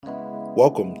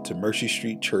Welcome to Mercy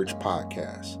Street Church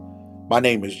Podcast. My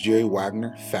name is Jerry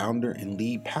Wagner, founder and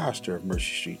lead pastor of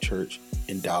Mercy Street Church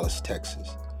in Dallas,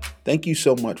 Texas. Thank you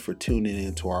so much for tuning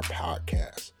into our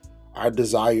podcast. Our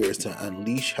desire is to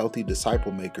unleash healthy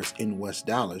disciple makers in West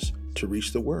Dallas to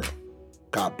reach the world.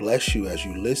 God bless you as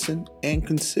you listen and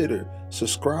consider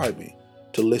subscribing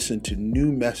to listen to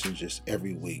new messages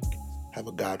every week. Have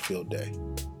a God-filled day.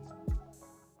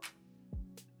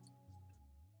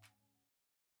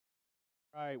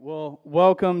 All right, well,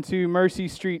 welcome to Mercy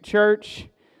Street Church.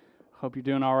 Hope you're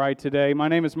doing all right today. My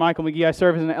name is Michael McGee. I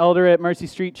serve as an elder at Mercy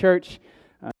Street Church.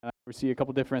 I oversee a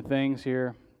couple different things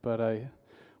here, but I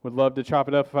would love to chop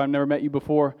it up if I've never met you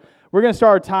before. We're going to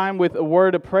start our time with a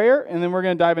word of prayer, and then we're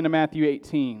going to dive into Matthew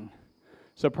 18.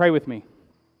 So pray with me.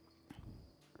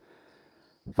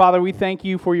 Father, we thank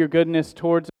you for your goodness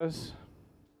towards us.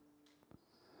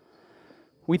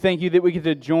 We thank you that we get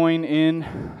to join in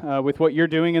with what you're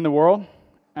doing in the world,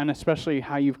 and especially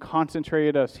how you've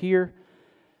concentrated us here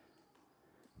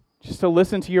just to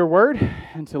listen to your word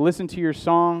and to listen to your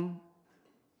song.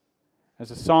 As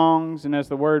the songs and as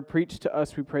the word preached to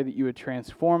us, we pray that you would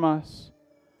transform us.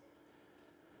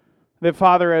 That,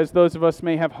 Father, as those of us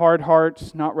may have hard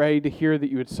hearts, not ready to hear, that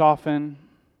you would soften.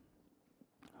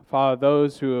 Father,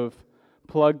 those who have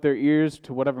plugged their ears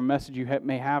to whatever message you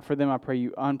may have for them, I pray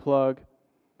you unplug.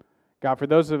 God, for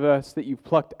those of us that you've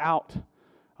plucked out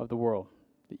of the world,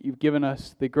 that you've given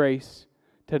us the grace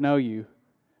to know you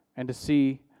and to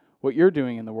see what you're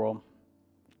doing in the world,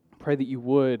 pray that you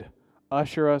would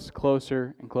usher us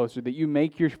closer and closer, that you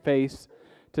make your face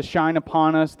to shine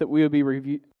upon us, that we would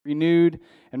be renewed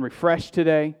and refreshed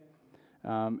today,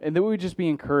 and that we would just be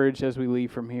encouraged as we leave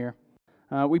from here.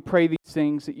 We pray these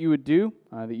things that you would do,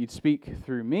 that you'd speak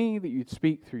through me, that you'd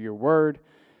speak through your word,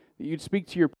 that you'd speak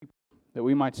to your people, that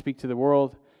we might speak to the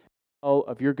world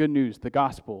of your good news, the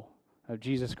gospel of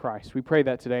Jesus Christ. We pray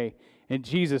that today. In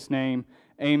Jesus' name,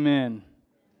 amen.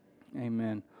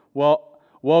 Amen. Well,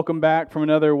 welcome back from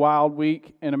another wild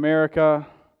week in America.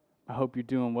 I hope you're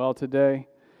doing well today.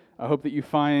 I hope that you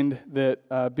find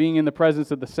that being in the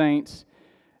presence of the saints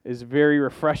is very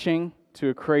refreshing to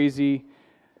a crazy,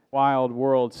 wild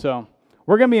world. So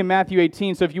we're going to be in Matthew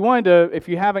 18. So if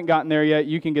you haven't gotten there yet,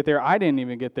 you can get there. I didn't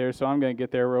even get there, so I'm going to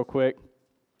get there real quick.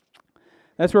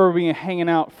 That's where we're being hanging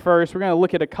out first. We're going to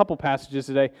look at a couple passages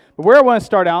today. But where I want to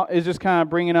start out is just kind of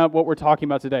bringing up what we're talking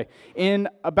about today. In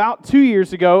about 2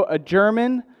 years ago,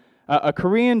 a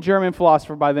Korean-German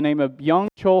philosopher by the name of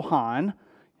Byung-Chul Han,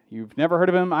 you've never heard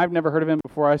of him, I've never heard of him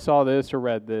before I saw this or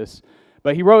read this,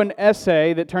 but he wrote an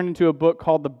essay that turned into a book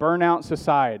called The Burnout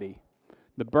Society.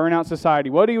 The Burnout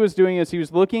Society. What he was doing is he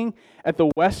was looking at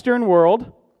the Western world,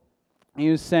 and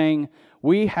he was saying,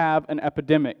 we have an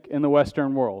epidemic in the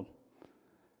Western world.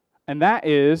 And that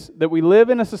is that we live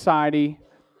in a society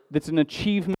that's an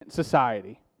achievement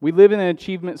society. We live in an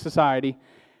achievement society.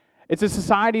 It's a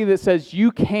society that says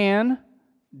you can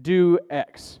do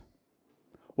X.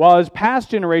 While as past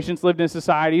generations lived in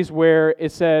societies where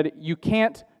it said you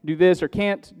can't do this or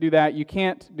can't do that, you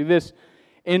can't do this.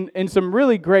 In some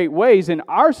really great ways in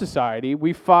our society,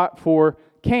 we fought for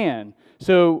can.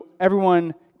 So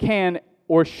everyone can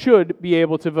or should be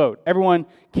able to vote. Everyone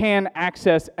can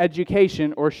access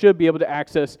education or should be able to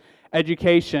access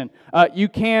education. You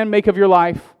can make of your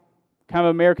life, kind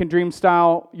of American dream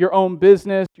style, your own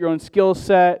business, your own skill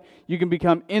set. You can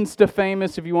become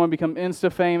Insta-famous if you want to become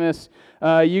Insta-famous.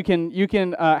 You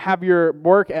can have your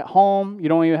work at home. You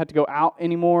don't even have to go out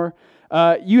anymore.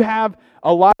 You have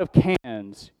a lot of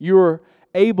cans. You're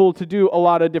able to do a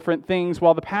lot of different things,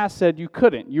 while the past said you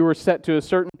couldn't. You were set to a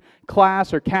certain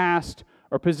class or caste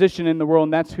or position in the world,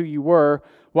 and that's who you were.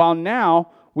 While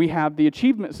now, we have the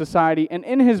Achievement Society, and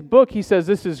in his book, he says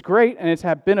this is great, and it's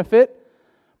had benefit,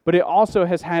 but it also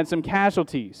has had some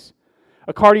casualties.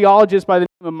 A cardiologist by the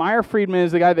name of Meyer Friedman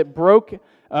is the guy that broke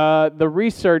the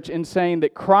research in saying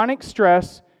that chronic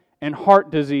stress and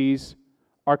heart disease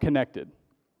are connected.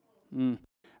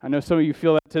 I know some of you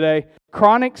feel that today.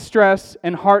 Chronic stress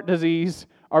and heart disease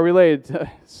are related.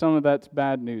 Some of that's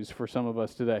bad news for some of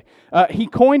us today. He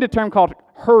coined a term called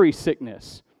hurry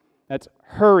sickness. That's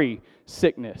hurry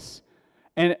sickness.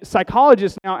 And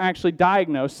psychologists now actually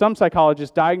some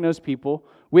psychologists diagnose people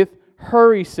with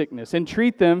hurry sickness and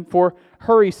treat them for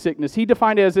hurry sickness. He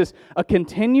defined it as a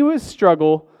continuous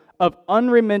struggle of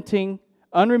unremitting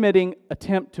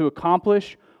attempt to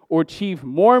accomplish or achieve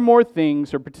more and more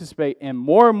things or participate in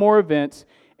more and more events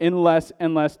in less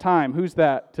and less time. Who's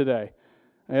that today?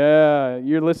 Yeah,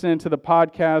 you're listening to the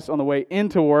podcast on the way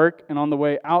into work and on the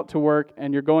way out to work,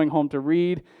 and you're going home to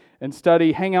read and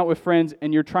study, hang out with friends,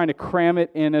 and you're trying to cram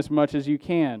it in as much as you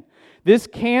can. This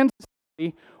can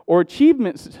or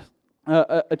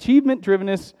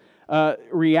achievement-driveness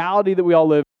reality that we all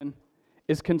live in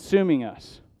is consuming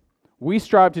us. We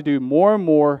strive to do more and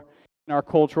more in our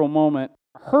cultural moment.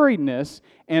 Hurriedness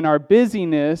and our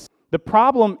busyness, the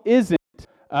problem isn't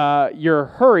you're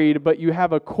hurried, but you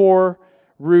have a core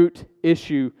root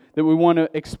issue that we want to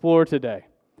explore today.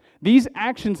 These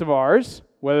actions of ours,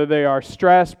 whether they are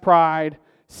stress, pride,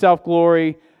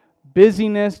 self-glory,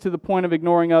 busyness to the point of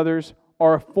ignoring others,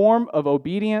 are a form of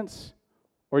obedience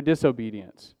or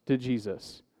disobedience to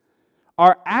Jesus.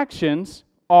 Our actions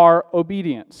are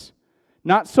obedience.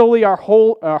 Not solely our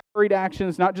hurried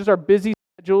actions, not just our busy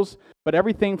schedules, but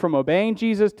everything from obeying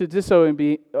Jesus to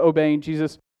disobeying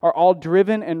Jesus are all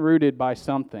driven and rooted by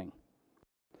something.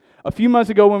 A few months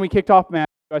ago when we kicked off Matthew,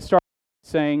 I started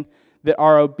saying that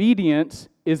our obedience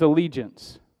is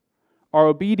allegiance. Our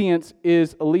obedience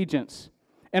is allegiance.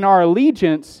 And our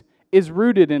allegiance is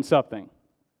rooted in something.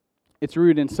 It's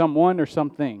rooted in someone or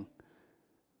something.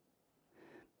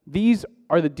 These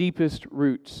are the deepest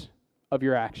roots of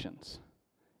your actions.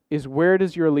 Is where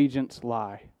does your allegiance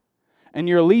lie? And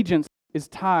your allegiance is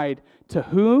tied to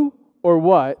who or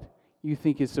what you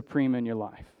think is supreme in your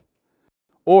life.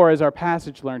 Or, as our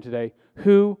passage learned today,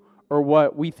 who or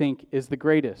what we think is the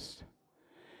greatest.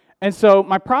 And so,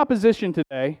 my proposition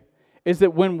today is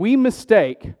that when we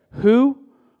mistake who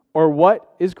or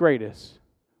what is greatest,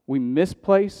 we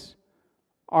misplace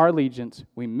our allegiance,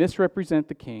 we misrepresent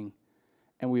the King,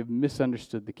 and we have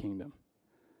misunderstood the kingdom.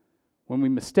 When we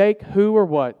mistake who or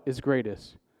what is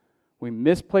greatest, we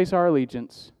misplace our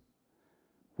allegiance,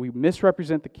 we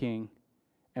misrepresent the King,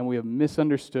 and we have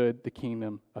misunderstood the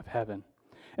kingdom of heaven.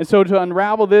 And so to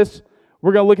unravel this,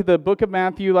 we're going to look at the book of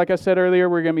Matthew. Like I said earlier,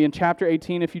 we're going to be in chapter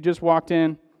 18 if you just walked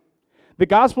in. The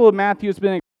Gospel of Matthew has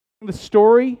been the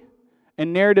story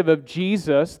and narrative of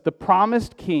Jesus, the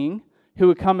promised King, who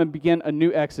would come and begin a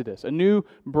new exodus, a new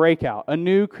breakout, a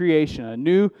new creation, a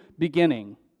new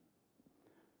beginning.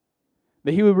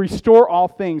 That he would restore all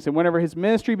things. And whenever his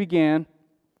ministry began,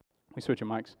 let me switch your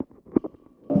mics.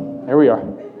 There we are.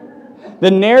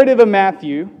 The narrative of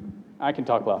Matthew, I can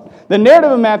talk loud. The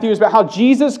narrative of Matthew is about how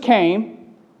Jesus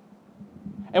came.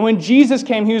 And when Jesus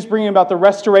came, he was bringing about the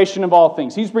restoration of all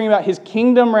things. He's bringing about his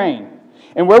kingdom reign.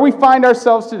 And where we find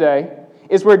ourselves today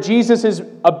is where Jesus is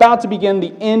about to begin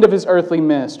the end of his earthly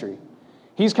ministry.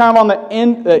 He's kind of on the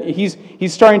end,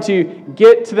 he's starting to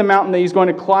get to the mountain that he's going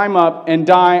to climb up and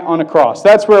die on a cross.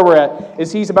 That's where we're at,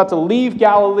 is he's about to leave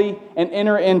Galilee and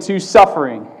enter into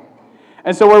suffering.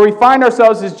 And so where we find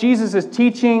ourselves is Jesus is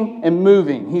teaching and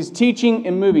moving. He's teaching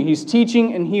and moving. He's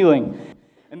teaching and healing.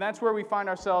 And that's where we find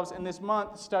ourselves in this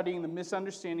month studying the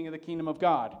misunderstanding of the kingdom of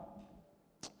God.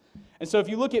 And so if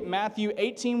you look at Matthew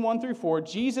 18, 1 through 4,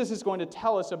 Jesus is going to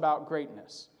tell us about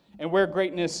greatness and where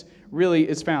greatness really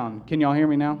is found. Can y'all hear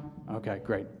me now? Okay,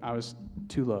 great. I was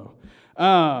too low.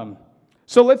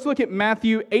 So let's look at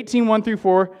Matthew 18, 1 through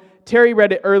 4. Terry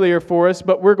read it earlier for us,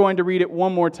 but we're going to read it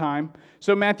one more time.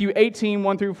 So Matthew 18,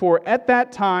 1 through 4. At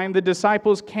that time, the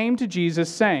disciples came to Jesus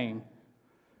saying,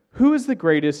 "Who is the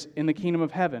greatest in the kingdom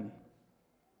of heaven?"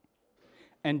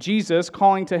 And Jesus,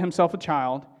 calling to himself a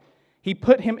child, he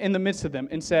put him in the midst of them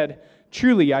and said,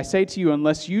 "Truly, I say to you,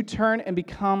 unless you turn and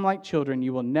become like children,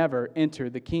 you will never enter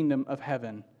the kingdom of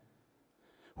heaven.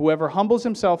 Whoever humbles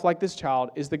himself like this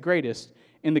child is the greatest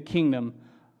in the kingdom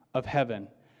of heaven."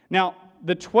 Now,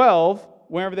 the 12,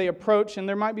 whenever they approach, and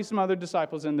there might be some other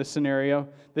disciples in this scenario,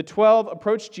 the 12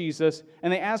 approach Jesus,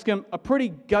 and they ask him a pretty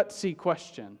gutsy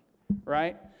question,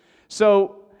 right?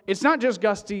 So it's not just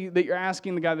gutsy that you're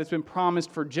asking the guy that's been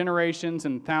promised for generations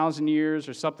and 1,000 years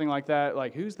or something like that,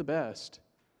 like, who's the best?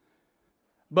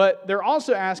 But they're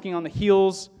also asking on the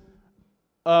heels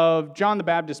of John the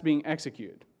Baptist being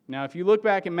executed. Now, if you look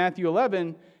back in Matthew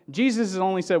 11, Jesus has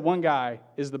only said one guy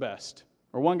is the best,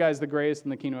 or one guy is the greatest in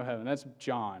the kingdom of heaven. That's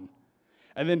John.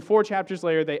 And then 4 chapters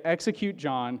later, they execute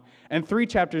John. And 3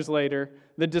 chapters later,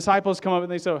 the disciples come up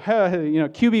and they say, hey,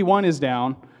 QB1 is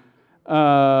down.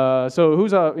 So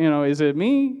who's up? Is it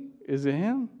me? Is it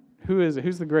him? Who is it?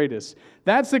 Who's the greatest?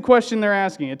 That's the question they're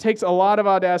asking. It takes a lot of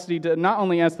audacity to not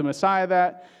only ask the Messiah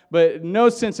that, but no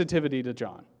sensitivity to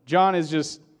John. John is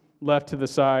just left to the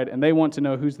side, and they want to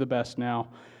know who's the best now.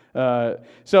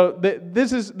 So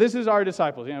this is our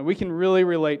disciples. We can really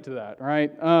relate to that,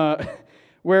 right?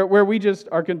 Where we just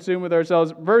are consumed with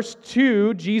ourselves. Verse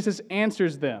 2, Jesus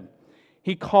answers them.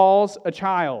 He calls a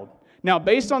child. Now,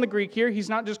 based on the Greek here, he's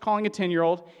not just calling a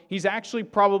 10-year-old. He's actually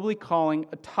probably calling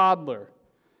a toddler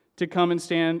to come and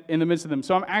stand in the midst of them.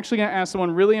 So I'm actually going to ask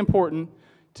someone really important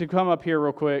to come up here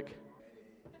real quick.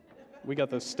 We got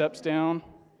those steps down.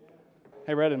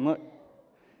 Hey, Redden, look.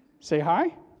 Say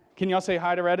hi. Can y'all say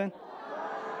hi to Redden?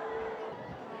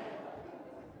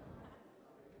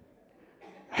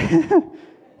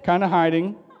 Kind of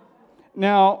hiding.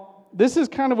 Now, this is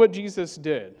kind of what Jesus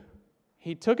did.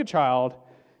 He took a child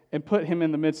and put him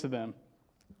in the midst of them.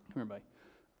 Come here, buddy.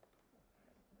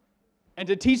 And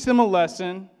to teach them a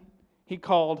lesson, he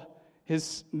called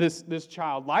this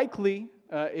child. Likely,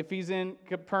 if he's in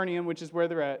Capernaum, which is where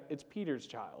they're at, it's Peter's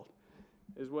child,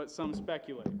 is what some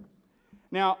speculate.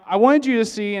 Now, I wanted you to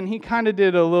see, and he kind of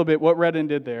did a little bit what Redden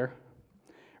did there.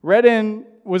 Redden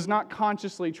was not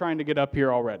consciously trying to get up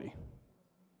here already.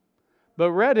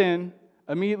 But Redden,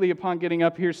 immediately upon getting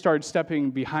up here, started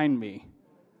stepping behind me.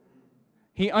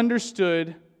 He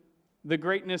understood the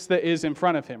greatness that is in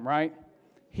front of him, right?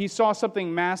 He saw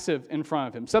something massive in front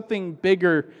of him, something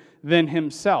bigger than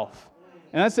himself.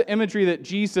 And that's the imagery that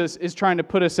Jesus is trying to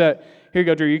put us at. Here you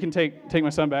go, Drew. You can take my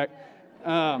son back.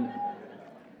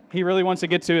 He really wants to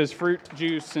get to his fruit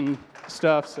juice and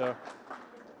stuff, so.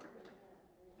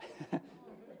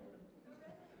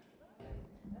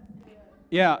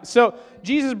 Yeah, so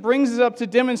Jesus brings us up to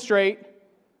demonstrate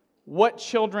what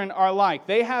children are like.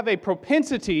 They have a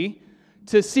propensity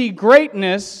to see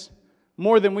greatness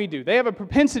more than we do. They have a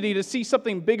propensity to see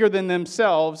something bigger than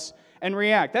themselves and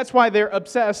react. That's why they're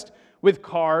obsessed with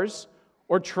cars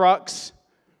or trucks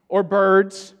or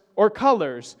birds or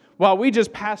colors. While we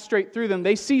just pass straight through them,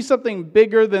 they see something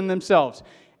bigger than themselves,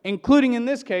 including in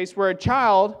this case where a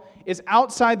child is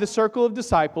outside the circle of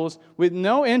disciples with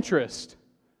no interest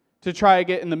to try to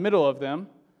get in the middle of them.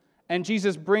 And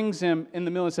Jesus brings him in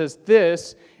the middle and says,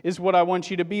 "This is what I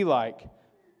want you to be like."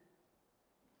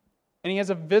 And he has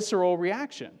a visceral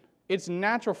reaction. It's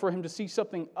natural for him to see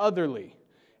something otherly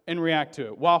and react to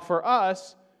it. While for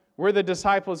us, we're the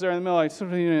disciples there in the middle, like,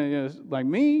 something like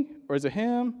me, or is it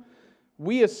him?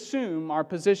 We assume our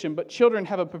position, but children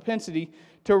have a propensity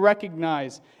to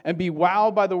recognize and be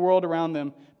wowed by the world around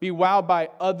them, be wowed by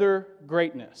other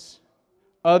greatness.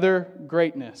 Other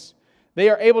greatness. They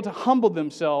are able to humble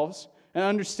themselves and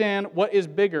understand what is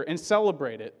bigger and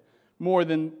celebrate it more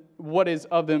than what is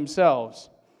of themselves.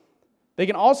 They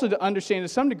can also understand to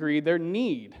some degree their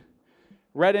need.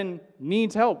 Redden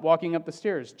needs help walking up the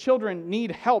stairs. Children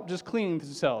need help just cleaning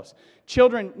themselves.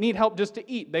 Children need help just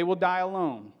to eat. They will die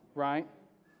alone, right?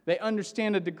 They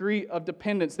understand a degree of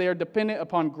dependence. They are dependent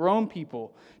upon grown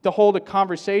people to hold a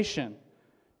conversation,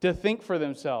 to think for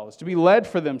themselves, to be led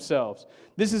for themselves.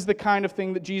 This is the kind of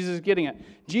thing that Jesus is getting at.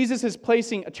 Jesus is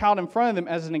placing a child in front of them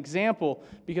as an example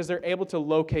because they're able to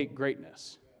locate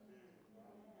greatness.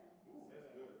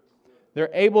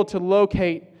 They're able to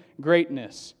locate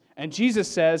greatness. And Jesus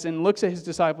says, and looks at his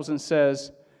disciples and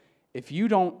says, if you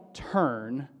don't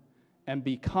turn and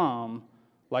become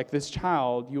like this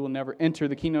child, you will never enter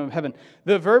the kingdom of heaven.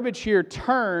 The verbiage here,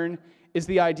 turn, is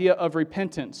the idea of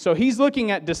repentance. So he's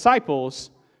looking at disciples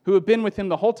who have been with him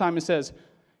the whole time and says,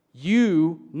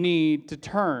 you need to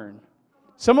turn.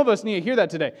 Some of us need to hear that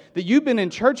today, that you've been in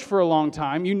church for a long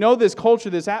time, you know this culture,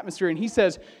 this atmosphere, and he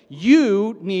says,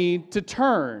 you need to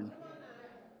turn.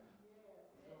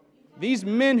 These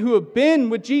men who have been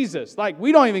with Jesus, like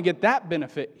we don't even get that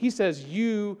benefit. He says,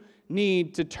 you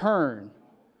need to turn.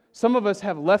 Some of us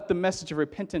have left the message of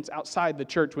repentance outside the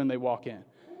church when they walk in,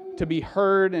 to be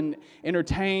heard and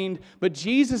entertained. But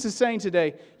Jesus is saying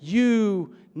today,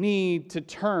 you need to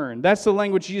turn. That's the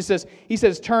language Jesus says. He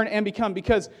says, turn and become,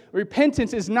 because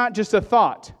repentance is not just a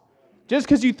thought. Just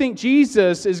because you think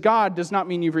Jesus is God does not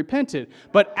mean you've repented.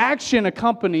 But action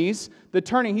accompanies the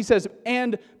turning. He says,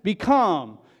 and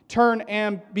become. Turn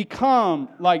and become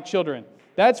like children.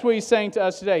 That's what he's saying to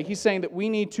us today. He's saying that we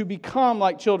need to become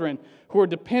like children who are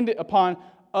dependent upon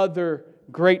other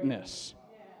greatness.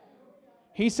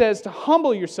 He says to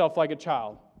humble yourself like a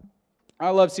child. I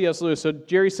love C.S. Lewis. So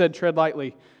Jerry said tread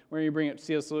lightly where you bring up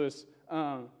C.S. Lewis.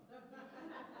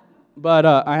 But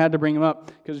I had to bring him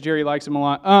up because Jerry likes him a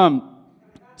lot.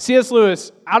 C.S.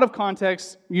 Lewis, out of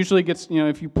context, usually gets,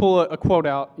 if you pull a quote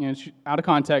out, it's out of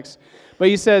context. But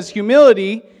he says,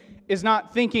 humility is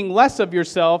not thinking less of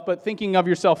yourself, but thinking of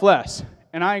yourself less.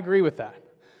 And I agree with that.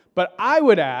 But I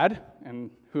would add,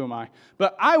 and who am I?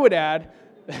 But I would add,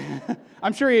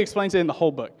 I'm sure he explains it in the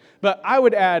whole book, but I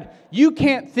would add, you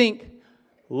can't think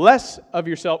less of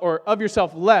yourself or of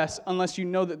yourself less unless you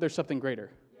know that there's something greater.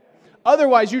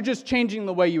 Otherwise, you're just changing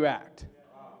the way you act.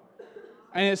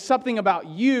 And it's something about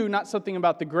you, not something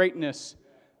about the greatness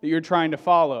that you're trying to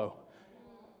follow.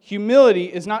 Humility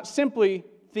is not simply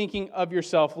thinking of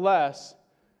yourself less,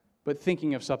 but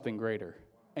thinking of something greater.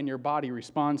 And your body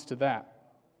responds to that.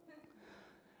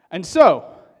 And so,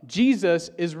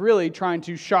 Jesus is really trying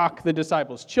to shock the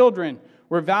disciples. Children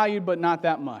were valued, but not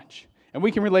that much. And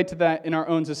we can relate to that in our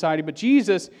own society. But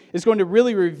Jesus is going to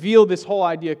really reveal this whole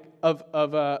idea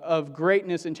of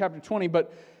greatness in chapter 20.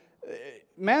 But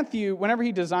Matthew, whenever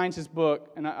he designs his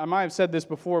book, and I might have said this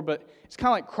before, but it's kind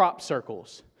of like crop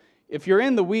circles. If you're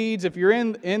in the weeds, if you're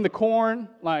in the corn,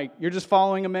 like you're just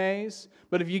following a maze.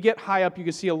 But if you get high up, you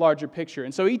can see a larger picture.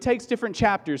 And so he takes different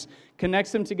chapters,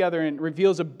 connects them together, and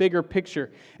reveals a bigger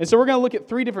picture. And so we're going to look at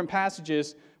 3 different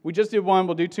passages. We just did one.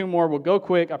 We'll do 2 more. We'll go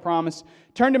quick, I promise.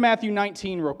 Turn to Matthew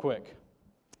 19 real quick.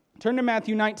 Turn to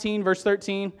Matthew 19, verse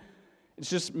 13. It's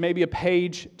just maybe a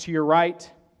page to your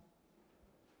right.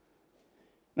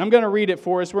 And I'm going to read it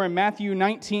for us. We're in Matthew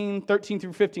 19, 13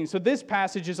 through 15. So this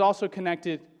passage is also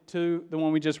connected to the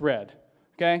one we just read,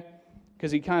 okay? Because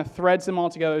he kind of threads them all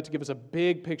together to give us a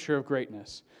big picture of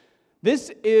greatness. This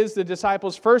is the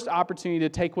disciples' first opportunity to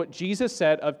take what Jesus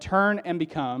said of turn and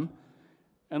become,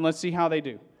 and let's see how they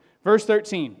do. Verse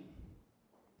 13.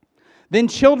 Then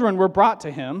children were brought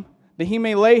to him, that he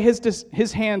may lay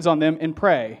his hands on them and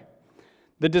pray.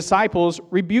 The disciples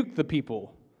rebuked the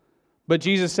people. But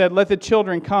Jesus said, let the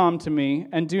children come to me,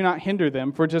 and do not hinder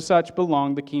them, for to such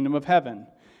belong the kingdom of heaven.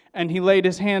 And he laid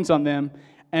his hands on them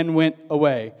and went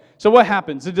away. So what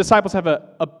happens? The disciples have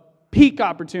a peak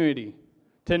opportunity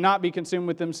to not be consumed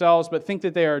with themselves, but think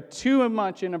that they are too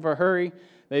much in a hurry.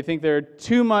 They think they're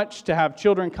too much to have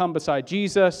children come beside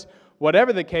Jesus.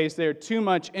 Whatever the case, they're too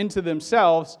much into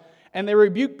themselves, and they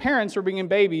rebuke parents for bringing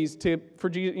babies for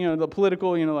Jesus, the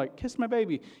political, like kiss my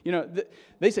baby.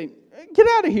 They say, get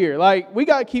out of here. Like, we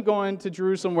got to keep going to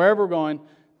Jerusalem, wherever we're going.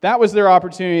 That was their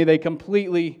opportunity. They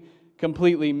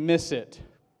completely miss it.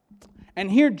 And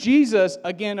here Jesus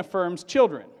again affirms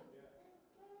children.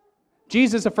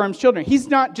 Jesus affirms children. He's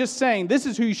not just saying this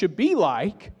is who you should be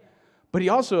like, but he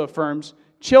also affirms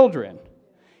children.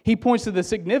 He points to the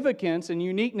significance and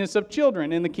uniqueness of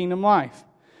children in the kingdom life.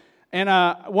 And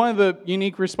one of the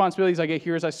unique responsibilities I get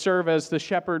here is I serve as the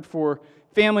shepherd for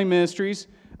family ministries.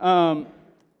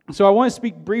 So I want to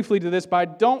speak briefly to this, but I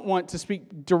don't want to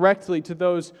speak directly to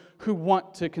those who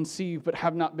want to conceive but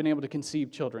have not been able to conceive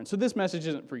children. So this message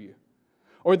isn't for you.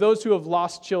 Or those who have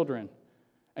lost children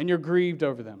and you're grieved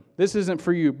over them. This isn't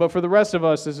for you, but for the rest of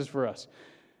us, this is for us.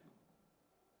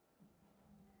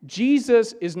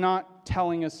 Jesus is not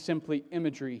telling us simply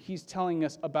imagery. He's telling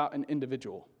us about an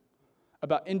individual,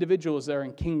 about individuals that are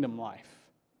in kingdom life.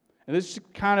 And this is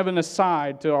kind of an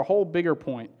aside to our whole bigger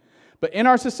point. But in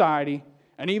our society,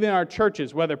 and even in our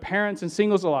churches, whether parents and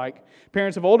singles alike,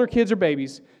 parents of older kids or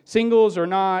babies, singles or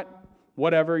not,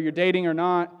 whatever, you're dating or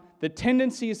not, the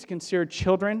tendency is to consider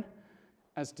children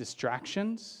as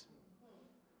distractions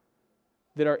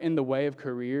that are in the way of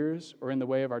careers or in the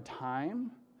way of our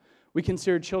time. We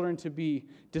consider children to be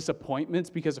disappointments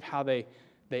because of how they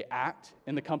act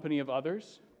in the company of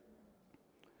others.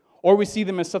 Or we see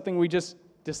them as something we just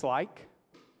dislike.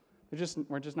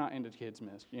 We're just not into kids,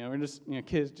 miss. We're just,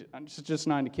 kids, I'm just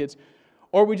not into kids.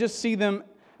 Or we just see them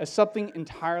as something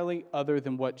entirely other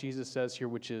than what Jesus says here,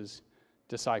 which is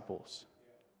disciples.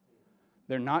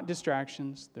 They're not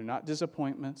distractions. They're not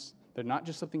disappointments. They're not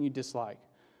just something you dislike,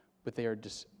 but they are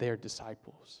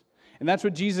disciples. And that's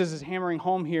what Jesus is hammering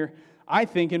home here, I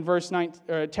think, in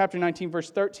chapter 19,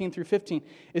 verse 13 through 15,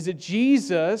 is that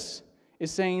Jesus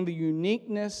is saying the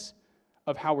uniqueness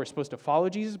of how we're supposed to follow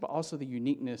Jesus, but also the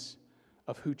uniqueness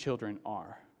of who children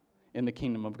are in the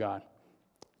kingdom of God.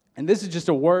 And this is just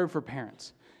a word for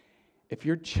parents. If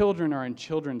your children are in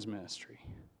children's ministry,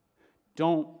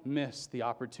 don't miss the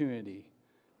opportunity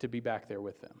to be back there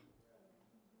with them.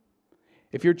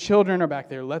 If your children are back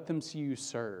there, let them see you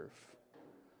serve.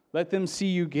 Let them see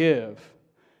you give.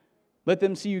 Let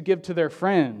them see you give to their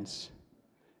friends.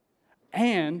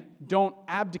 And don't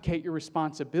abdicate your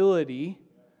responsibility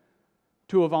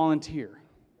to a volunteer.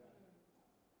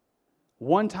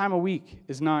 One time a week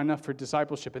is not enough for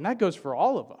discipleship, and that goes for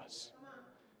all of us.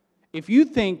 If you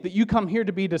think that you come here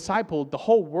to be discipled, the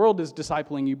whole world is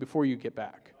discipling you before you get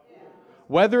back.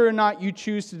 Whether or not you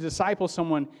choose to disciple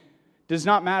someone does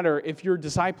not matter if you're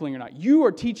discipling or not. You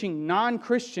are teaching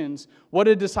non-Christians what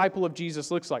a disciple of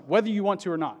Jesus looks like, whether you want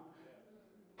to or not.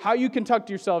 How you conduct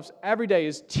yourselves every day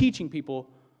is teaching people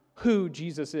who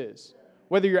Jesus is.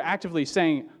 Whether you're actively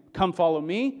saying, come follow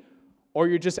me, or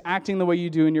you're just acting the way you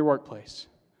do in your workplace.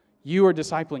 You are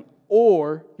discipling,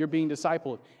 or you're being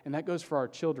discipled. And that goes for our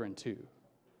children too.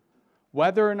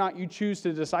 Whether or not you choose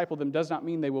to disciple them does not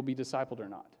mean they will be discipled or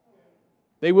not.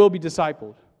 They will be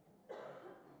discipled.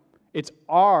 It's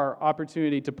our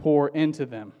opportunity to pour into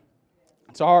them.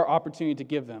 It's our opportunity to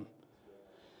give them.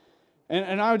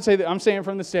 And I would say that, I'm saying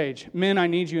from the stage, men, I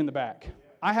need you in the back.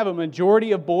 I have a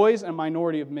majority of boys and a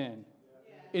minority of men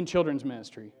in children's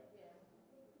ministry.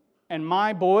 And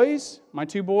my boys, my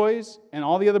two boys, and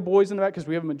all the other boys in the back, because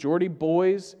we have a majority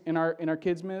boys in our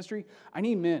kids' ministry, I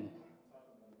need men.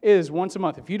 It is once a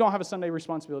month. If you don't have a Sunday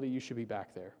responsibility, you should be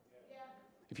back there.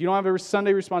 If you don't have a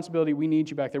Sunday responsibility, we need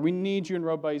you back there. We need you in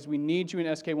Road Buddies. We need you in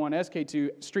SK1,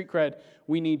 SK2, Street Cred.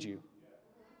 We need you.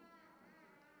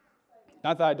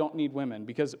 Not that I don't need women,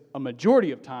 because a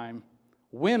majority of time,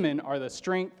 women are the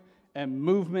strength and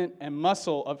movement and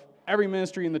muscle of every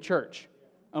ministry in the church.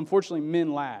 Unfortunately,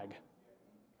 men lag.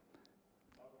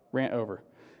 Rant over.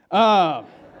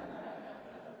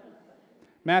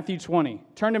 Matthew 20.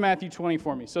 Turn to Matthew 20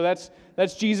 for me. So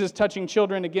that's Jesus touching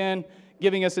children again,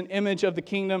 giving us an image of the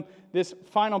kingdom. This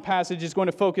final passage is going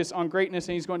to focus on greatness,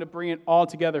 and he's going to bring it all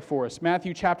together for us.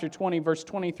 Matthew chapter 20, verse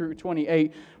 20 through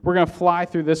 28. We're going to fly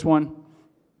through this one.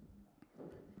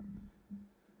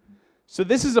 So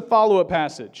this is a follow-up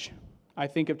passage, I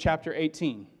think, of chapter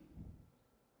 18.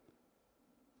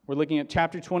 We're looking at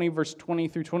chapter 20, verse 20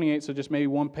 through 28, so just maybe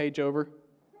one page over.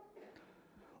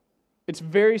 It's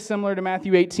very similar to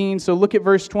Matthew 18, so look at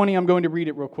verse 20. I'm going to read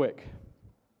it real quick.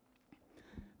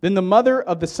 Then the mother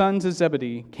of the sons of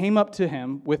Zebedee came up to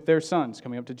him with their sons,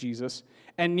 coming up to Jesus,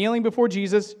 and kneeling before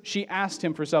Jesus, she asked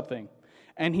him for something.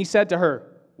 And he said to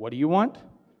her, "What do you want?"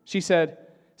 She said,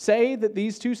 "Say that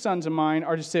these two sons of mine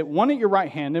are to sit one at your right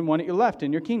hand and one at your left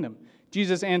in your kingdom."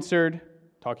 Jesus answered,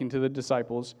 talking to the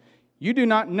disciples, "You do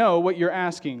not know what you're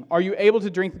asking. Are you able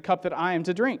to drink the cup that I am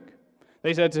to drink?"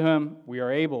 They said to him, "We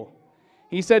are able."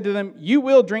 He said to them, "You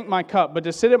will drink my cup, but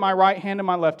to sit at my right hand and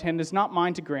my left hand is not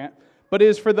mine to grant, but it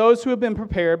is for those who have been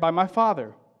prepared by my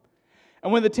Father."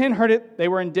 And when the 10 heard it, they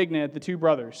were indignant at the two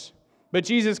brothers. But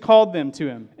Jesus called them to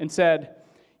him and said,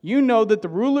 "You know that the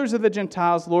rulers of the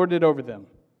Gentiles lord it over them,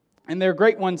 and their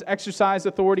great ones exercise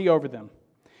authority over them.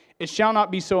 It shall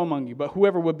not be so among you, but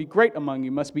whoever would be great among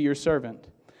you must be your servant,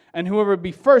 and whoever would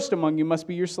be first among you must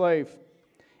be your slave.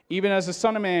 Even as the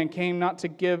Son of Man came not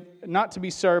to be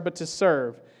served, but to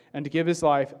serve, and to give his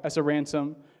life as a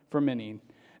ransom for many."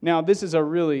 Now, this is a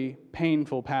really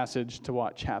painful passage to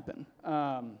watch happen.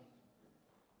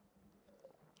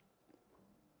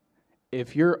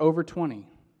 If you're over 20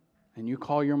 and you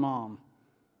call your mom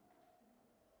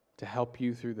to help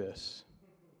you through this,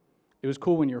 it was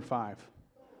cool when you were 5.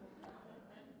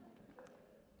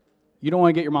 You don't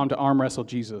want to get your mom to arm wrestle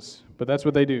Jesus, but that's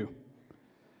what they do.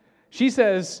 She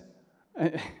says,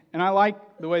 and I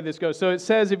like the way this goes. So it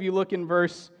says, if you look in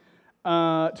verse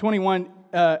 21,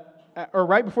 or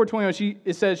right before 21,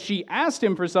 it says she asked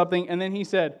him for something, and then he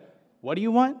said, "What do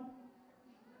you want?"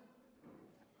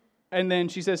 And then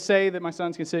she says, "Say that my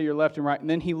sons can sit at your left and right." And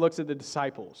then he looks at the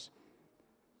disciples.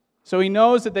 So he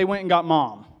knows that they went and got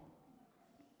mom.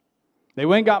 They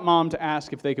went and got mom to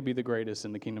ask if they could be the greatest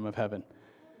in the kingdom of heaven.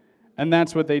 And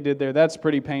that's what they did there. That's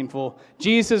pretty painful.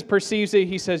 Jesus perceives it.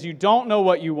 He says, "You don't know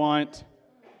what you want.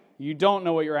 You don't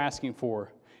know what you're asking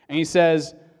for." And he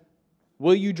says,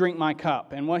 "Will you drink my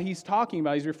cup?" And what he's talking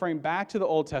about, he's referring back to the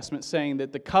Old Testament, saying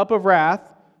that the cup of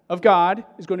wrath of God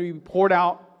is going to be poured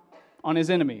out on his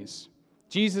enemies.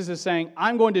 Jesus is saying,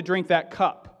 "I'm going to drink that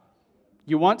cup.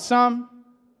 You want some?"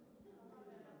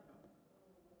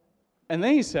 And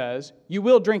then he says, "You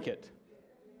will drink it."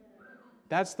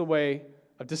 That's the way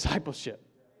of discipleship.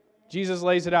 Jesus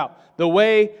lays it out. The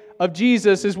way of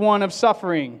Jesus is one of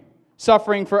suffering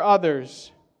for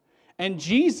others. And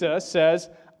Jesus says,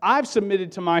 "I've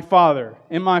submitted to my Father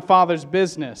in my Father's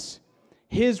business."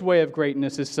 His way of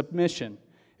greatness is submission,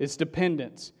 it's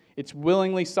dependence, it's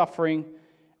willingly suffering,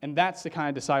 and that's the kind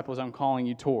of disciples I'm calling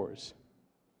you towards.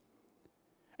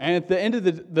 And at the end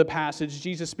of the passage,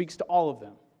 Jesus speaks to all of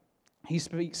them. He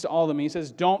speaks to all of them. He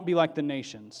says, "Don't be like the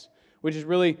nations," which is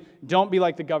really, don't be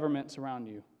like the governments around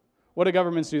you. What do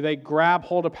governments do? They grab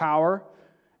hold of power,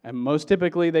 and most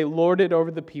typically, they lord it over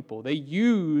the people. They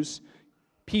use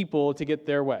people to get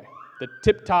their way. The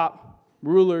tip-top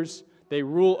rulers, they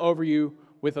rule over you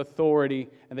with authority,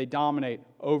 and they dominate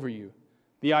over you.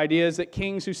 The idea is that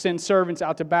kings who send servants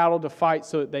out to battle to fight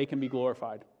so that they can be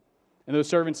glorified. And those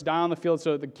servants die on the field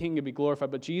so that the king can be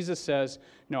glorified. But Jesus says,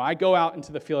 "No, I go out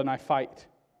into the field and I fight.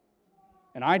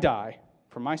 And I die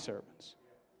for my servants."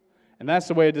 And that's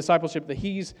the way of discipleship that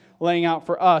he's laying out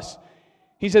for us.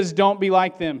 He says, don't be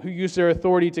like them who use their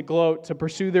authority to gloat, to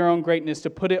pursue their own greatness, to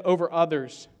put it over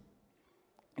others.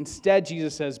 Instead,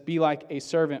 Jesus says, be like a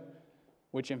servant,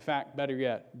 which in fact, better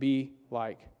yet, be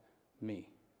like me.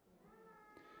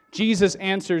 Jesus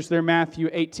answers their Matthew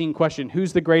 18 question,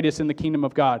 who's the greatest in the kingdom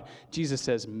of God? Jesus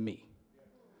says, me.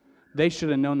 They should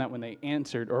have known that when they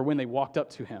answered or when they walked up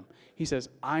to him. He says,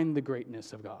 I'm the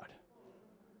greatness of God.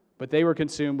 But they were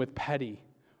consumed with petty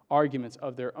arguments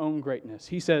of their own greatness.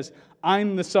 He says,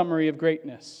 I'm the summary of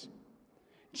greatness.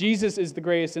 Jesus is the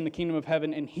greatest in the kingdom of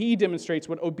heaven, and he demonstrates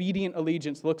what obedient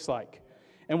allegiance looks like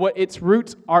and what its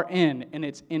roots are in, and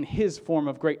it's in his form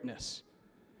of greatness.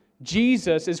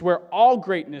 Jesus is where all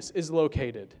greatness is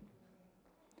located.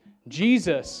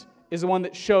 Jesus is the one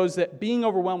that shows that being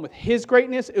overwhelmed with his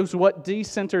greatness is what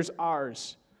decenters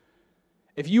ours.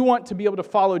 If you want to be able to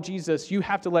follow Jesus, you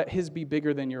have to let his be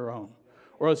bigger than your own,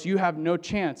 or else you have no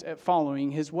chance at following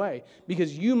his way,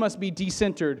 because you must be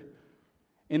decentered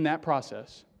in that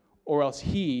process, or else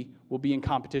he will be in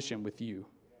competition with you.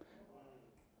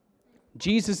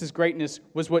 Jesus' greatness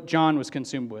was what John was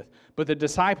consumed with, but the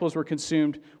disciples were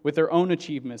consumed with their own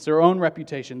achievements, their own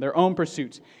reputation, their own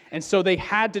pursuits. And so they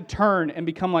had to turn and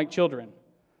become like children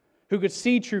who could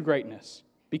see true greatness,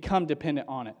 become dependent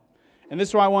on it. And this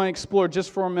is what I want to explore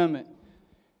just for a moment.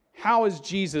 How is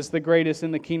Jesus the greatest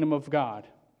in the kingdom of God?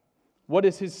 What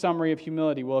is his summary of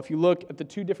humility? Well, if you look at the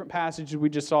two different passages we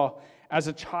just saw, as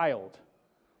a child,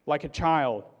 like a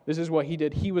child, this is what he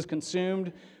did. He was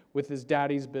consumed with his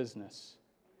daddy's business.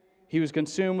 He was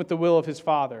consumed with the will of his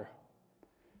father.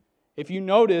 If you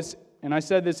notice, and I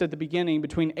said this at the beginning,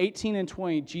 between 18 and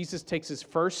 20, Jesus takes his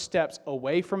first steps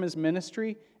away from his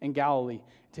ministry in Galilee.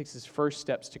 He takes his first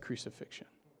steps to crucifixion.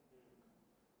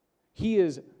 He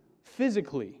is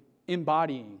physically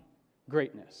embodying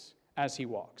greatness as he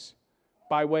walks,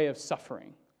 by way of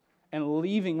suffering and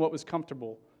leaving what was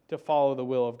comfortable to follow the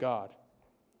will of God.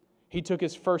 He took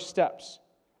his first steps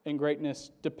in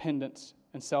greatness, dependence,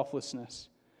 and selflessness.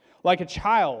 Like a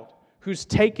child who's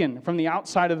taken from the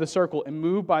outside of the circle and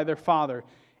moved by their father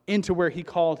into where he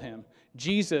called him,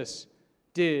 Jesus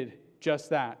did just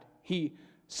that. He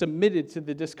submitted to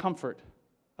the discomfort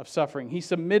of suffering. He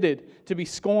submitted to be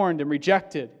scorned and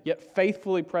rejected, yet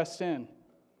faithfully pressed in.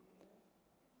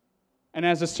 And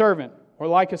as a servant, or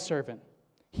like a servant,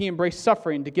 he embraced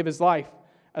suffering to give his life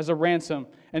as a ransom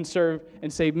and serve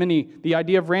and save many. The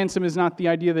idea of ransom is not the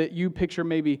idea that you picture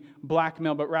maybe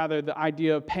blackmail, but rather the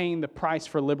idea of paying the price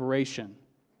for liberation.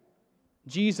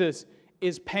 Jesus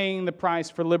is paying the price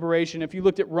for liberation. If you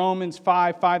looked at Romans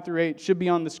 5 through 8, it should be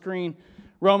on the screen.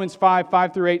 Romans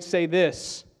 5 through 8 say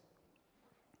this: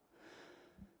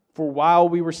 "For while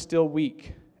we were still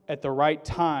weak, at the right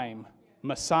time,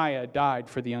 Messiah died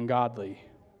for the ungodly.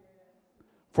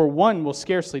 For one will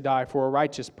scarcely die for a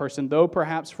righteous person, though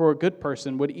perhaps for a good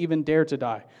person would even dare to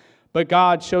die. But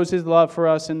God shows his love for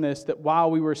us in this, that while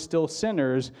we were still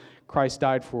sinners, Christ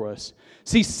died for us."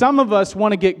 See, some of us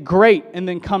want to get great and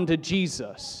then come to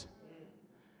Jesus.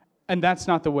 And that's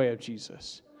not the way of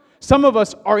Jesus. Some of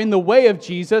us are in the way of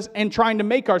Jesus and trying to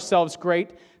make ourselves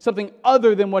great, something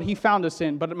other than what he found us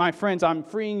in. But my friends, I'm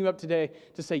freeing you up today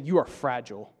to say you are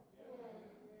fragile.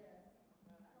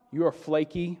 You are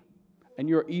flaky. And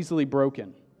you're easily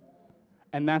broken.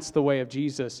 And that's the way of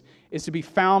Jesus, is to be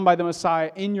found by the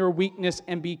Messiah in your weakness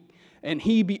and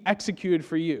he be executed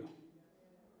for you.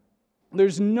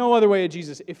 There's no other way of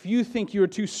Jesus. If you think you're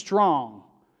too strong,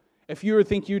 if you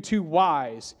think you're too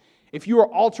wise, if you are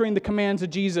altering the commands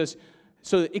of Jesus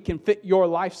so that it can fit your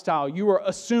lifestyle, you are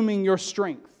assuming your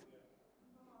strength.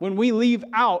 When we leave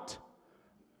out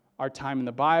our time in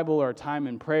the Bible, our time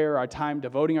in prayer, our time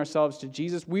devoting ourselves to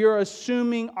Jesus, we are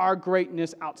assuming our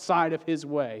greatness outside of his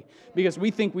way because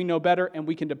we think we know better and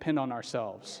we can depend on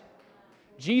ourselves.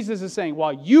 Jesus is saying,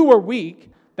 while you were weak,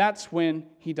 that's when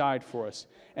he died for us.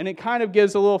 And it kind of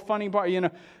gives a little funny part,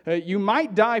 you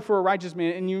might die for a righteous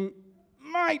man and you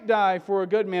might die for a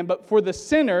good man, but for the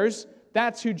sinners,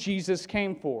 that's who Jesus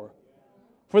came for.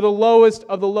 For the lowest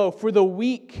of the low, for the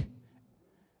weak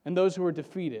and those who are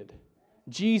defeated.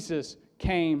 Jesus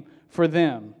came for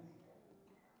them.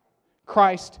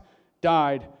 Christ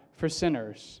died for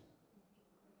sinners.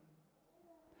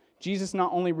 Jesus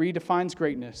not only redefines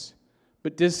greatness,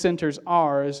 but dissenters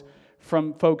ours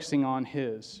from focusing on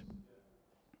his.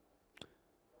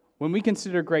 When we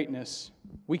consider greatness,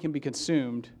 we can be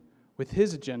consumed with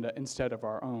his agenda instead of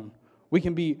our own. We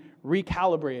can be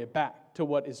recalibrated back to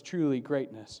what is truly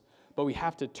greatness. But we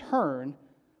have to turn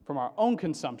from our own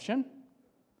consumption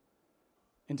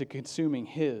into consuming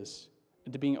his,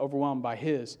 into being overwhelmed by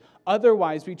his.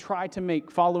 Otherwise, we try to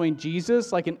make following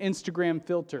Jesus like an Instagram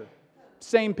filter.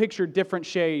 Same picture, different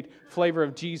shade, flavor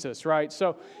of Jesus, right?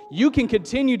 So you can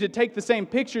continue to take the same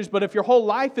pictures, but if your whole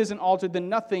life isn't altered, then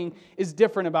nothing is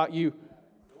different about you.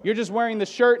 You're just wearing the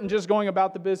shirt and just going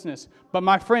about the business. But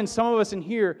my friends, some of us in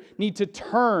here need to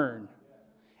turn.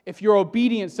 If your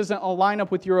obedience doesn't align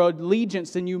up with your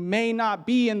allegiance, then you may not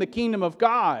be in the kingdom of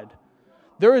God.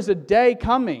 There is a day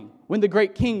coming when the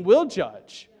great King will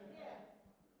judge.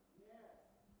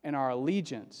 And our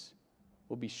allegiance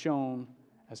will be shown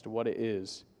as to what it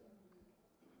is.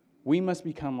 We must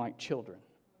become like children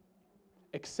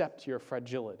accept your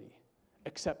fragility,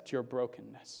 accept your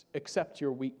brokenness, accept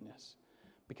your weakness,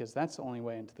 because that's the only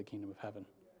way into the kingdom of heaven.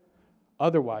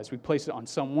 Otherwise, we place it on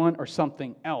someone or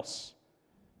something else.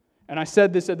 And I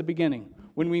said this at the beginning.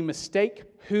 When we mistake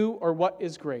who or what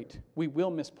is great, we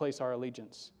will misplace our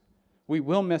allegiance. We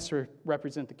will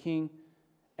misrepresent the king,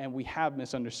 and we have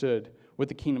misunderstood what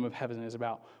the kingdom of heaven is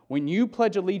about. When you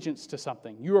pledge allegiance to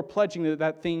something, you are pledging that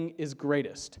that thing is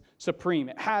greatest, supreme.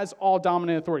 It has all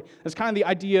dominant authority. That's kind of the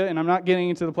idea, and I'm not getting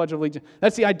into the Pledge of Allegiance.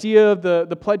 That's the idea of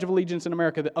the Pledge of Allegiance in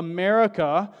America, that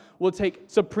America will take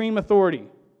supreme authority.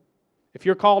 If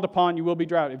you're called upon, you will be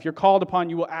drowned. If you're called upon,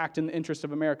 you will act in the interest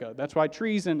of America. That's why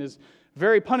treason is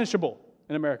very punishable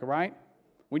in America, right?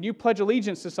 When you pledge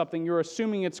allegiance to something, you're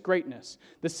assuming its greatness.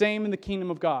 The same in the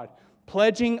kingdom of God.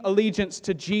 Pledging allegiance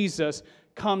to Jesus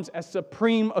comes as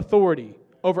supreme authority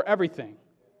over everything.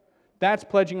 That's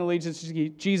pledging allegiance to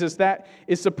Jesus. That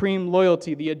is supreme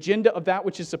loyalty. The agenda of that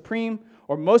which is supreme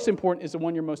or most important is the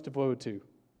one you're most devoted to.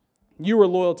 You are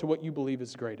loyal to what you believe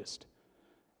is greatest.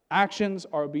 Actions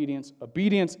are obedience.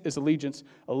 Obedience is allegiance.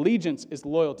 Allegiance is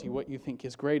loyalty, what you think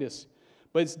is greatest.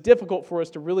 But it's difficult for us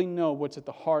to really know what's at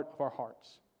the heart of our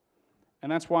hearts.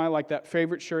 And that's why, like that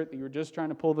favorite shirt that you were just trying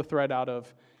to pull the thread out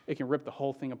of, it can rip the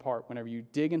whole thing apart whenever you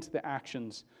dig into the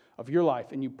actions of your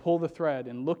life and you pull the thread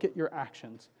and look at your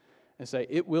actions and say,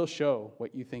 it will show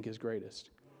what you think is greatest.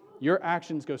 Your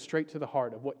actions go straight to the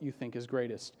heart of what you think is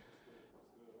greatest.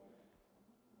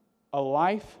 A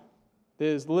life that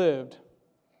is lived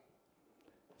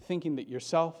thinking that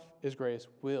yourself is greatest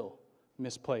will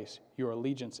misplace your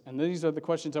allegiance. And these are the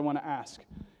questions I want to ask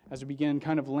as we begin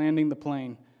kind of landing the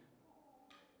plane.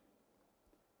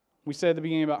 We said at the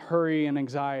beginning about hurry and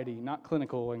anxiety, not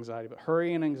clinical anxiety, but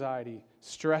hurry and anxiety,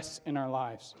 stress in our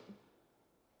lives.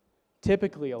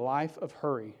 Typically, a life of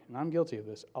hurry, and I'm guilty of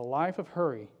this, a life of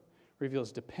hurry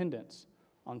reveals dependence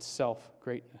on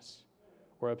self-greatness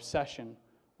or obsession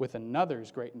with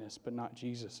another's greatness, but not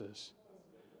Jesus's.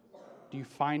 Do you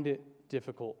find it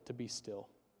difficult to be still?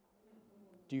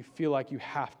 Do you feel like you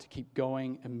have to keep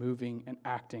going and moving and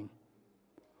acting?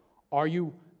 Are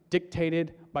you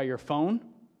dictated by your phone?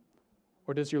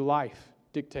 Or does your life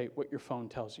dictate what your phone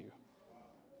tells you?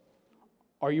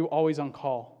 Are you always on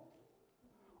call?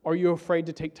 Are you afraid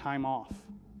to take time off?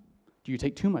 Do you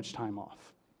take too much time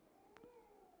off?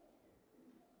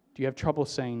 Do you have trouble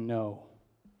saying no?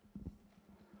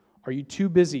 Are you too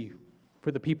busy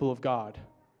for the people of God?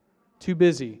 Too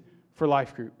busy for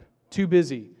life group? Too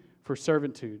busy for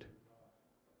servitude?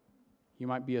 You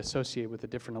might be associated with a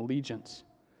different allegiance.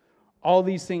 All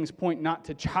these things point not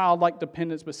to childlike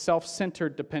dependence, but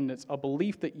self-centered dependence, a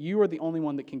belief that you are the only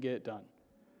one that can get it done,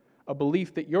 a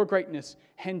belief that your greatness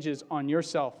hinges on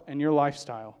yourself and your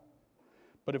lifestyle.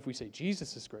 But if we say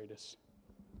Jesus is greatest,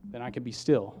 then I can be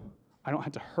still. I don't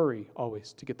have to hurry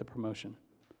always to get the promotion.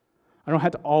 I don't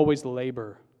have to always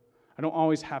labor. I don't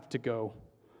always have to go.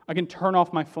 I can turn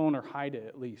off my phone or hide it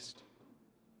at least.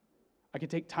 I can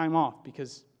take time off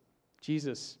because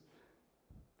Jesus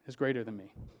is greater than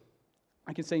me.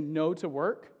 I can say no to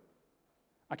work.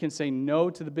 I can say no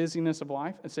to the busyness of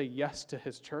life and say yes to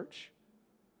His church.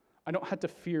 I don't have to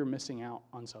fear missing out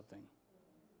on something.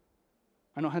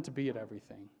 I don't have to be at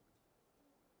everything.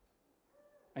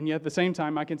 And yet at the same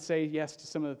time, I can say yes to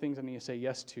some of the things I need to say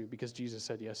yes to because Jesus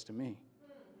said yes to me.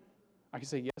 I can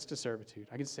say yes to servitude.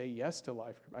 I can say yes to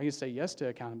life group. I can say yes to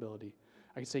accountability.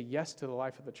 I can say yes to the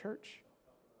life of the church.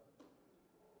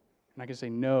 And I can say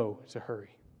no to hurry.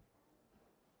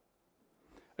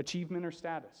 Achievement or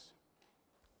status.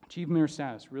 Achievement or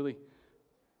status, really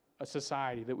a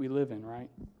society that we live in, right?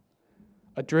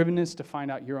 A drivenness to find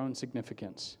out your own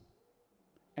significance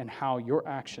and how your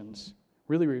actions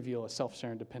really reveal a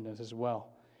self-centered dependence as well.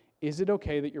 Is it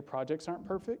okay that your projects aren't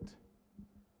perfect?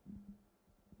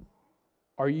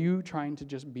 Are you trying to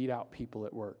just beat out people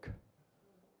at work?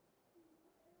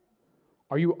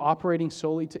 Are you operating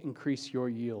solely to increase your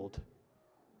yield,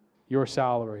 your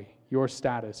salary, your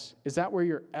status? Is that where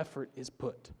your effort is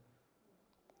put?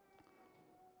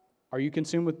 Are you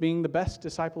consumed with being the best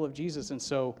disciple of Jesus and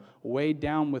so weighed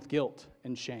down with guilt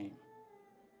and shame?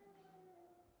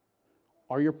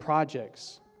 Are your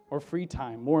projects or free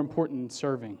time more important than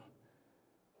serving?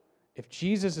 If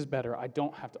Jesus is better, I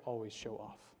don't have to always show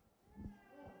off.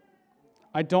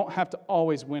 I don't have to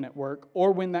always win at work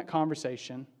or win that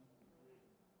conversation.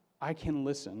 I can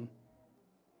listen.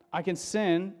 I can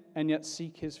sin and yet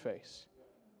seek His face.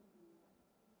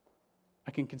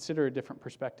 I can consider a different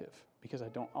perspective because I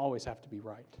don't always have to be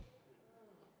right.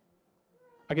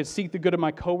 I can seek the good of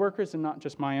my coworkers and not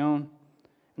just my own.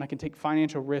 And I can take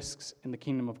financial risks in the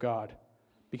kingdom of God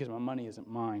because my money isn't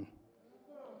mine.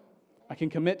 I can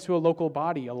commit to a local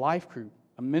body, a life group,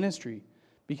 a ministry,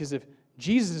 because if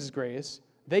Jesus is greatest,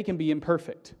 they can be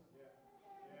imperfect.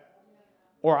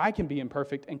 Or I can be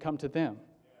imperfect and come to them.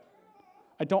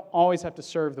 I don't always have to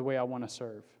serve the way I want to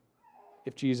serve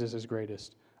if Jesus is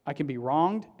greatest. I can be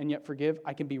wronged and yet forgive.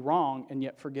 I can be wrong and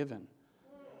yet forgiven.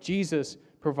 Jesus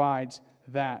provides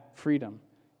that freedom.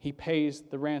 He pays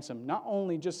the ransom, not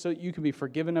only just so that you can be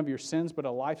forgiven of your sins, but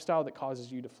a lifestyle that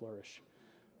causes you to flourish.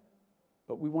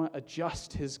 But we want to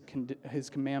adjust His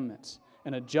commandments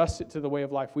and adjust it to the way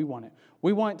of life we want it.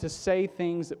 We want it to say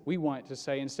things that we want it to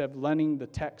say instead of letting the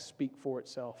text speak for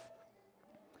itself.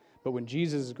 But when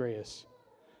Jesus is greatest,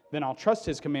 then I'll trust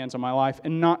His commands on my life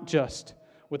and not just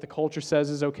what the culture says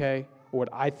is okay or what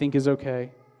I think is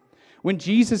okay. When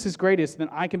Jesus is greatest, then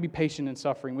I can be patient in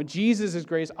suffering. When Jesus is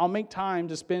greatest, I'll make time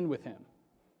to spend with Him.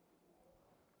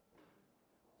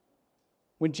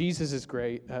 When Jesus is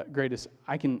greatest,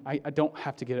 I don't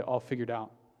have to get it all figured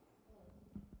out.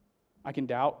 I can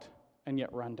doubt and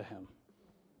yet run to Him.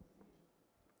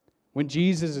 When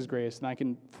Jesus is greatest, then I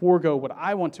can forego what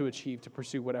I want to achieve to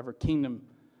pursue whatever kingdom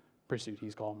pursuit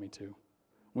He's called me to.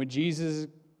 When Jesus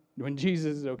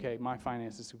is okay, my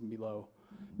finances can be low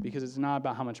because it's not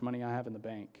about how much money I have in the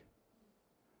bank.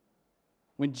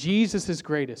 When Jesus is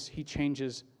greatest, He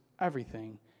changes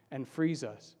everything and frees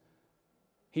us.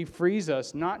 He frees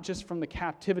us not just from the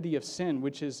captivity of sin,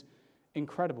 which is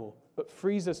incredible, but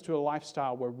frees us to a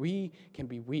lifestyle where we can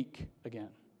be weak again,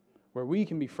 where we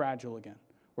can be fragile again,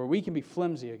 where we can be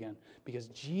flimsy again, because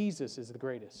Jesus is the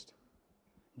greatest.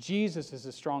 Jesus is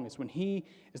the strongest. When He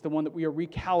is the one that we are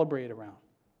recalibrated around,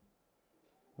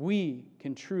 we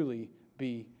can truly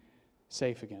be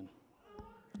safe again.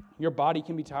 Your body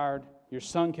can be tired, your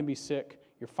son can be sick,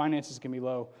 your finances can be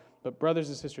low, but brothers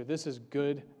and sisters, this is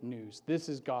good news. This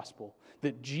is gospel.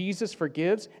 That Jesus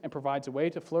forgives and provides a way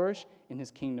to flourish in His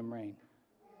kingdom reign.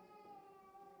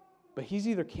 But He's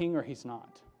either king or He's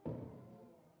not.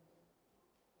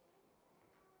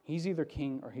 He's either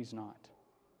king or He's not.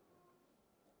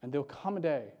 And there'll come a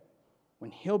day when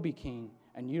He'll be king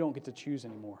and you don't get to choose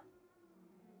anymore.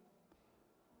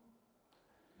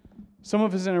 Some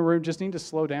of us in a room just need to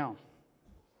slow down.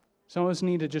 Some of us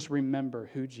need to just remember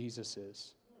who Jesus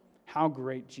is, how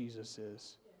great Jesus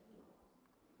is,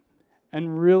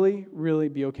 and really, really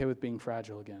be okay with being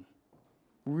fragile again.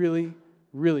 Really,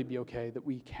 really be okay that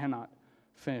we cannot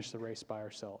finish the race by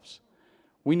ourselves.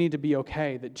 We need to be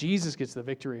okay that Jesus gets the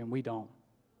victory and we don't.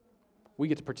 We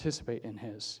get to participate in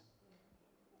His.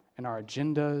 And our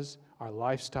agendas, our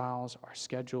lifestyles, our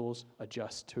schedules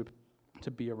adjust to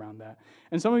be around that.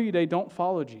 And some of you today don't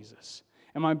follow Jesus.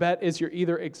 And my bet is you're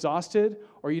either exhausted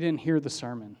or you didn't hear the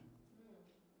sermon.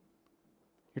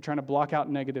 You're trying to block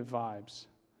out negative vibes.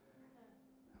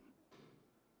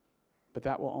 But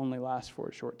that will only last for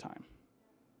a short time.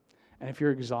 And if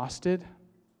you're exhausted,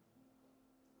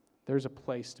 there's a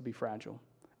place to be fragile.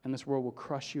 And this world will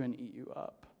crush you and eat you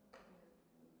up.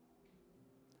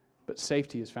 But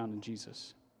safety is found in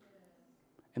Jesus.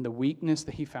 And the weakness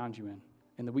that He found you in,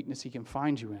 and the weakness He can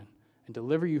find you in, and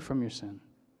deliver you from your sin,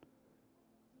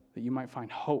 that you might find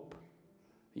hope,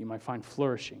 that you might find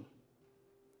flourishing.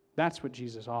 That's what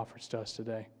Jesus offers to us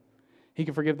today. He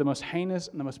can forgive the most heinous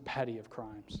and the most petty of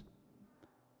crimes.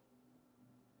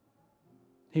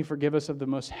 He forgive us of the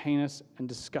most heinous and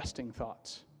disgusting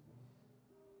thoughts.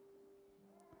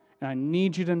 And I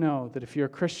need you to know that if you're a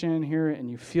Christian in here and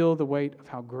you feel the weight of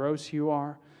how gross you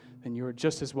are, then you are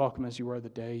just as welcome as you were the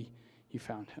day you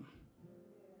found Him.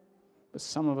 But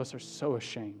some of us are so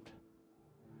ashamed.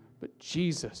 But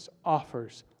Jesus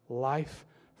offers life,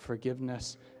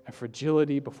 forgiveness, and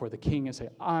fragility before the King and say,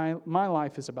 my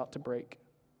life is about to break.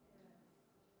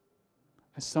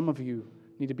 And some of you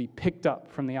need to be picked up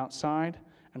from the outside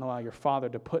and allow your Father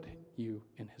to put you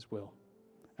in His will.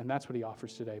 And that's what He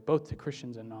offers today, both to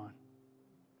Christians and non.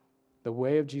 The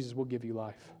way of Jesus will give you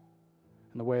life,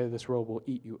 and the way of this world will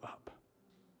eat you up.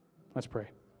 Let's pray.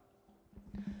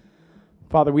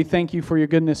 Father, we thank You for Your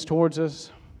goodness towards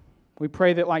us. We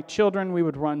pray that like children, we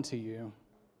would run to You.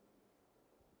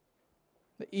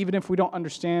 That even if we don't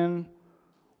understand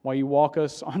why You walk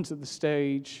us onto the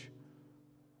stage,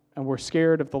 and we're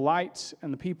scared of the lights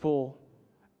and the people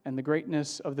and the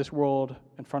greatness of this world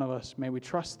in front of us, may we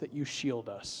trust that You shield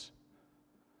us.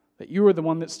 That You are the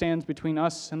one that stands between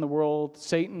us and the world,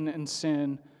 Satan and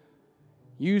sin.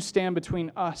 You stand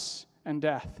between us and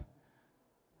death.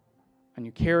 And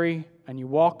You carry and You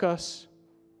walk us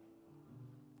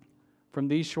from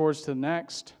these shores to the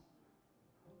next.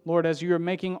 Lord, as You are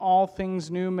making all things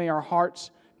new, may our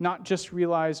hearts not just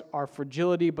realize our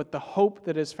fragility, but the hope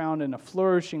that is found in a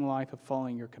flourishing life of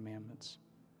following Your commandments.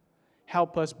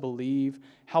 Help us believe.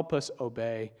 Help us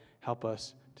obey. Help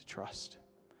us to trust.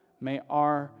 May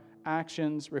our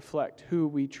actions reflect who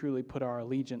we truly put our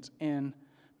allegiance in.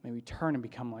 May we turn and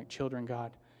become like children,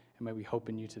 God, and may we hope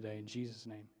in you today. In Jesus'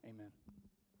 name, amen.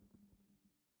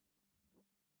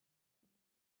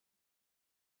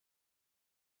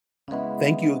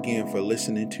 Thank you again for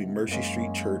listening to Mercy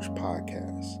Street Church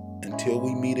Podcast. Until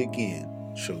we meet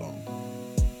again, shalom.